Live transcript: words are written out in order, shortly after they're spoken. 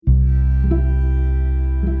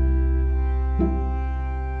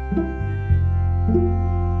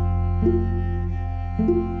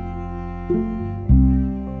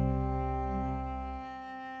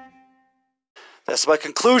That's my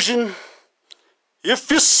conclusion.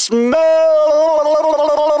 If you smell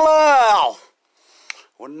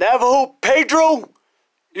what Navajo Pedro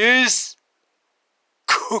is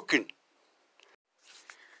cooking.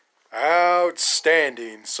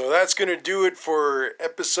 Outstanding. So that's going to do it for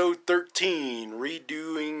episode 13.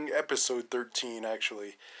 Redoing episode 13,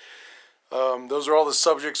 actually. Those are all the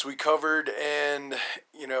subjects we covered. And,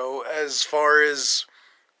 as far as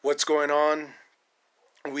what's going on,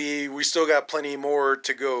 we still got plenty more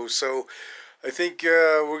to go. So I think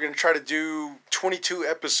we're going to try to do 22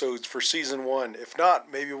 episodes for season 1. If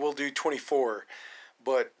not, maybe we'll do 24.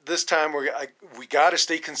 But this time we got to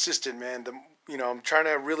stay consistent, man. I'm trying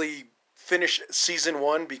to really finish season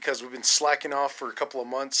 1 because we've been slacking off for a couple of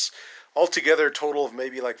months. Altogether, a total of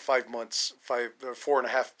maybe like 5 months,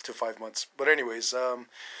 4.5 to 5 months. But anyways, so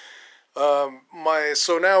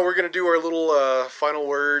now we're gonna do our little final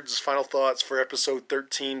words, final thoughts for episode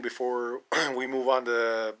 13 before we move on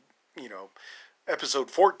to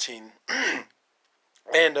episode 14.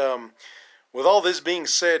 And with all this being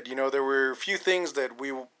said, there were a few things that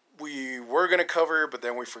we were going to cover, but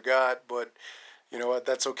then we forgot. But you know what?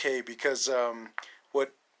 That's okay, because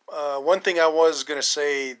one thing I was going to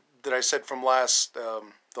say that I said from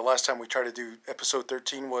the last time we tried to do episode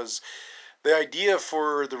 13 was the idea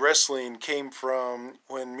for the wrestling came from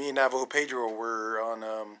when me and Navajo Pedro were on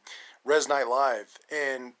Res Night Live,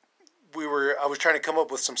 and I was trying to come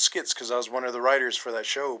up with some skits because I was one of the writers for that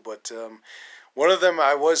show, but one of them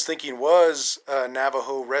I was thinking was a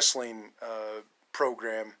Navajo wrestling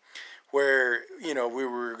program where, we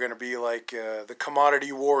were going to be like the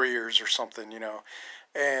Commodity Warriors or something,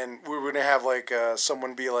 and we were going to have like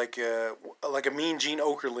someone be like a Mean Gene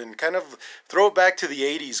Okerlund, kind of throw it back to the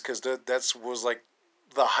 80s, because that was like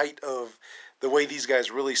the height of the way these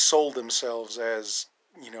guys really sold themselves as,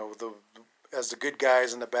 as the good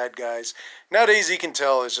guys and the bad guys. Nowadays you can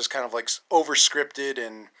tell it's just kind of like over-scripted,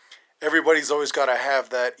 and everybody's always got to have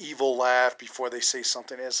that evil laugh before they say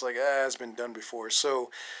something. It's like, it's been done before.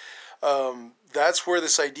 So that's where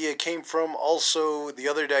this idea came from. Also, the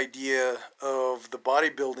other idea of the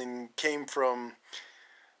bodybuilding came from,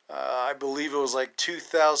 I believe it was like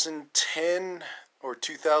 2010 or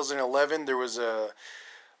 2011. There was a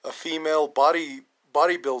female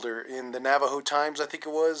bodybuilder in the Navajo Times, I think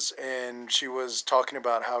it was, and she was talking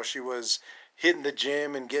about how she was hitting the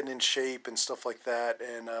gym and getting in shape and stuff like that.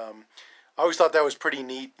 And I always thought that was pretty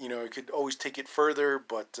neat. You could always take it further,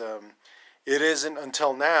 but it isn't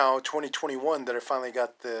until now, 2021, that I finally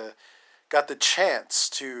got the chance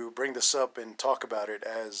to bring this up and talk about it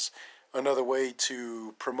as another way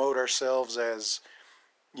to promote ourselves as,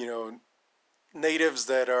 natives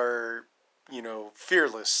that are,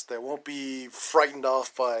 fearless, that won't be frightened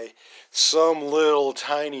off by some little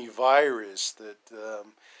tiny virus that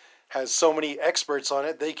has so many experts on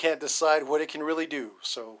it, they can't decide what it can really do.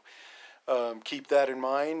 So keep that in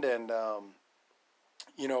mind. And,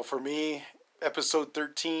 for me, episode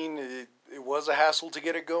 13, it was a hassle to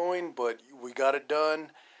get it going, but we got it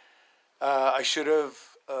done. I should have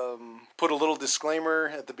put a little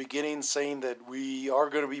disclaimer at the beginning saying that we are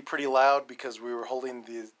going to be pretty loud because we were holding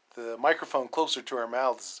the microphone closer to our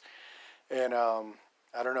mouths. And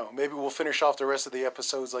I don't know, maybe we'll finish off the rest of the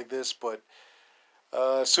episodes like this, but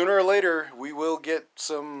sooner or later we will get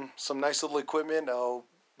some nice little equipment.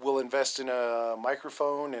 We'll invest in a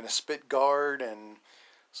microphone and a spit guard, and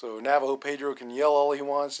so Navajo Pedro can yell all he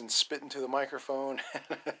wants and spit into the microphone.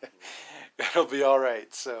 It'll be all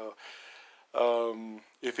right. So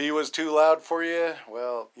if he was too loud for you,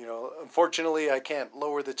 well, unfortunately I can't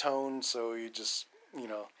lower the tone, so you just,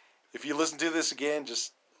 if you listen to this again,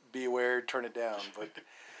 just be aware, turn it down. But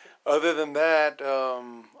other than that,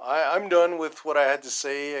 I'm done with what I had to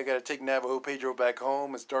say. I got to take Navajo Pedro back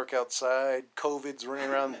home. It's dark outside. COVID's running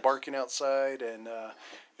around barking outside, and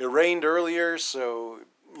it rained earlier, so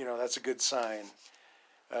that's a good sign.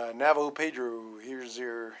 Navajo Pedro, here's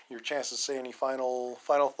your chance to say any final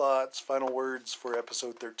thoughts, final words for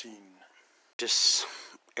episode 13. Just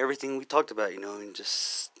everything we talked about, and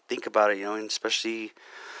just think about it, and especially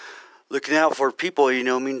looking out for people,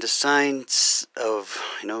 the signs of,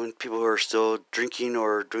 people who are still drinking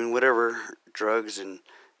or doing whatever, drugs, and,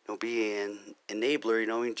 be an enabler,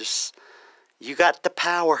 just, you got the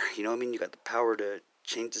power, you got the power to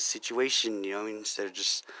change the situation, instead of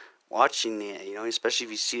just watching it, especially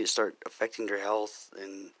if you see it start affecting your health,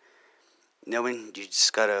 and, you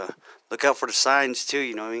just gotta look out for the signs,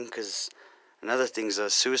 too, because another thing's a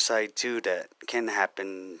suicide, too, that can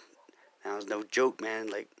happen. Now, it's no joke, man,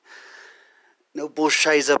 like, no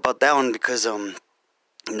bullshit about that one, because,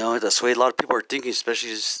 that's the way a lot of people are thinking, especially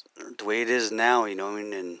just the way it is now,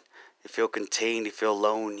 and they feel contained, they feel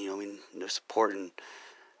alone, no support. And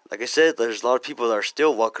like I said, there's a lot of people that are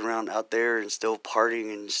still walking around out there and still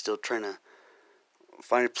partying and still trying to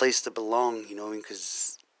find a place to belong,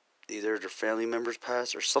 because either their family members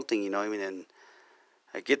passed or something, and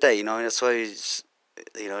I get that, and that's why,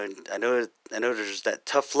 I know there's that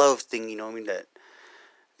tough love thing,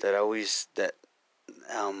 that always, that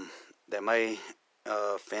my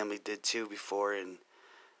family did too before, and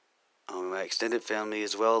my extended family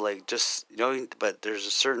as well, like, just, but there's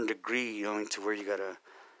a certain degree, to where you gotta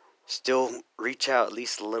still reach out at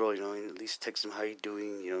least a little, and at least text them how you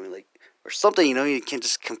doing, like, or something, you can't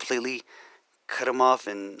just completely cut them off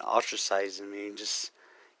and ostracize them. You just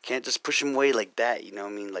can't just push them away like that,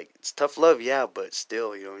 like, it's tough love, yeah, but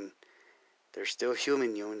still, and they're still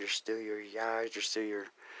human, and they're still your guys, they're still your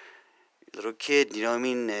little kid,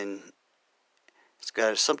 and it's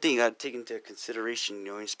got something you got to take into consideration,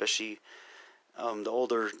 especially the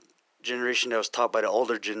older generation that was taught by the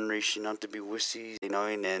older generation not to be wussies,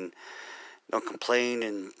 and don't complain,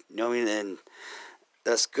 and and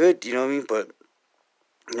that's good, but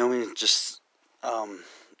just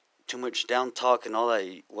too much down talk and all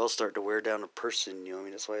that will start to wear down a person,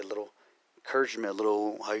 that's why a little encouragement, a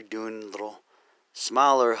little how you doing, a little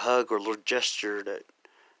smile or a hug or a little gesture that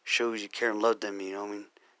shows you care and love them,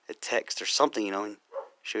 a text or something, and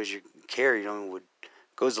shows you care, would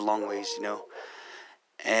goes a long ways,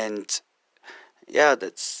 and yeah,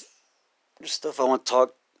 that's just stuff I want to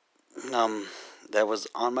talk, that was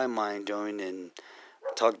on my mind, and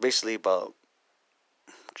talk basically about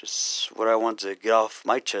just what I want to get off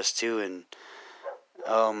my chest too, and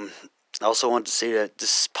I also want to say that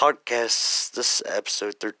this podcast, this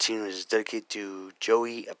episode 13, is dedicated to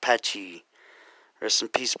Joey Apache. Rest in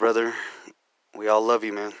peace, brother. We all love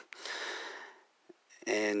you, man.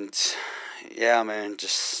 And yeah, man,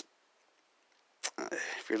 just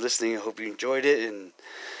if you're listening, I hope you enjoyed it, and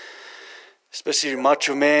especially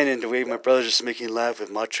Macho Man and the way my brother just making me laugh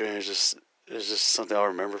with Macho Man is just something I'll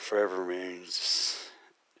remember forever, man.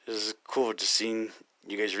 It's cool just seeing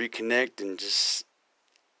you guys reconnect and just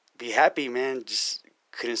be happy, man. Just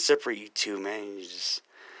couldn't separate you two, man. It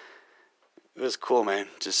was cool, man.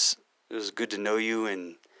 Just it was good to know you,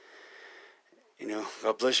 and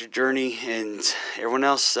God bless your journey, and everyone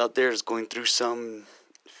else out there is going through some,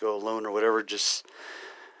 feel alone or whatever,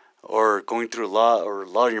 or going through a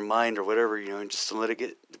lot in your mind or whatever, just don't let it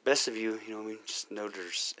get the best of you, just know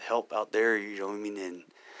there's help out there, and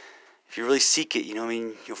if you really seek it,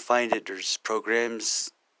 you'll find it. There's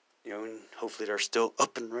programs, and hopefully they're still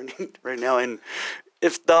up and running right now, and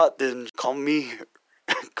if not, then call me,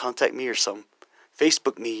 contact me or some,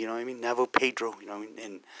 Facebook me, Navo Pedro,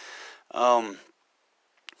 and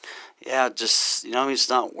yeah, just, it's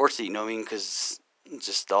not worth it, because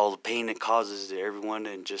just all the pain it causes to everyone,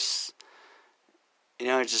 and just,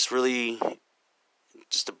 it's just really,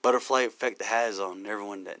 just a butterfly effect it has on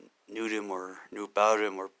everyone that knew him or knew about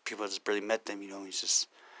him, or people that just barely met them, it's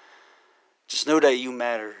just know that you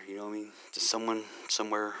matter, to someone,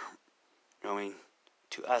 somewhere,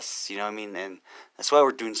 to us, and that's why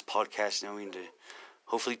we're doing this podcast, to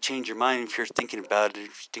hopefully change your mind if you're thinking about it, if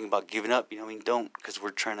you're thinking about giving up, don't, because we're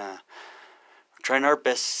trying our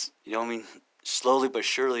best, slowly but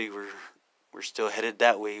surely, we're still headed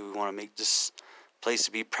that way. We want to make this place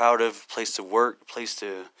to be proud of, place to work, place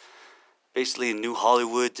to, basically a new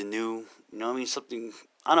Hollywood, the new, something,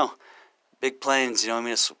 I don't know, big plans,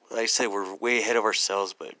 it's, like I said, we're way ahead of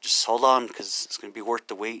ourselves, but just hold on, because it's going to be worth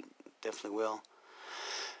the wait, definitely will.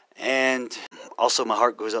 And also, my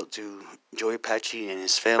heart goes out to Joey Apache and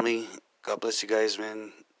his family. God bless you guys,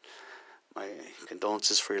 man. My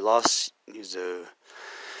condolences for your loss. He's a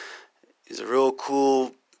real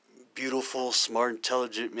cool, beautiful, smart,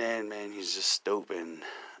 intelligent man. He's just dope. And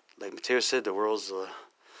like Mateo said, the world's a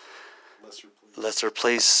lesser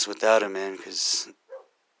place without him, man. Because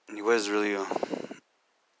he was really a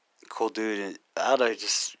cool dude. And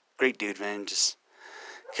just great dude, man. Just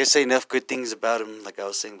can't say enough good things about him, like I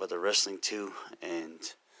was saying about the wrestling too. And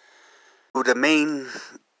the main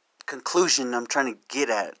conclusion I'm trying to get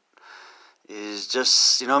at is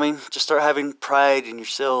just, just start having pride in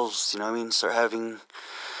yourselves, start having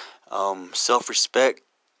self-respect,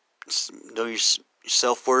 know your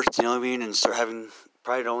self-worth, and start having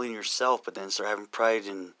pride not only in yourself, but then start having pride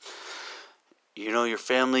in, your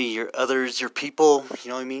family, your others, your people,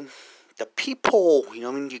 the people,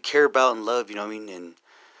 you care about and love, and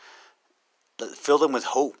fill them with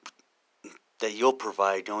hope that you'll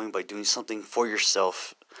provide, by doing something for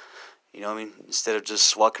yourself, instead of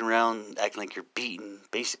just walking around acting like you're beaten,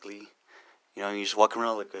 basically, you just walking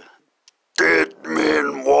around like a dead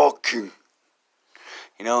man walking,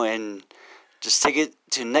 and just take it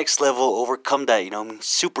to the next level, overcome that,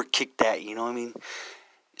 super kick that,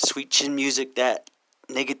 sweet chin music, that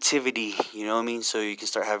negativity, so you can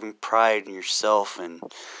start having pride in yourself and,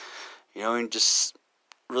 and just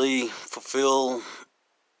really fulfill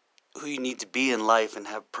who you need to be in life and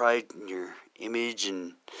have pride in your image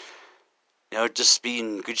and, just be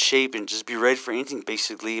in good shape and just be ready for anything,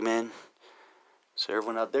 basically, man. So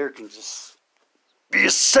everyone out there can just be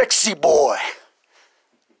a sexy boy,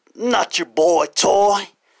 not your boy toy,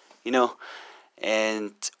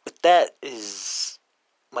 And with that is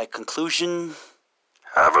my conclusion.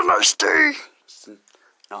 Have a nice day.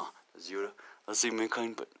 No, that's Yoda. Let's say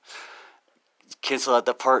mankind, but cancel out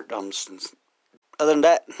that part. Other than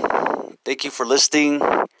that, thank you for listening.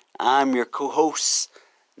 I'm your co-host,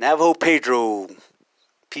 Navajo Pedro.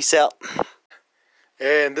 Peace out.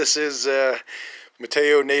 And this is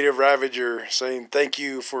Mateo Native Ravager saying thank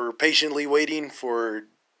you for patiently waiting for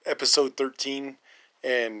episode 13.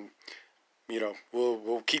 And,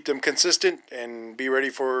 we'll keep them consistent and be ready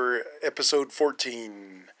for episode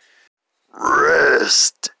 14.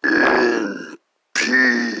 Rest in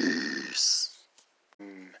peace.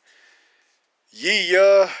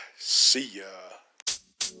 See ya.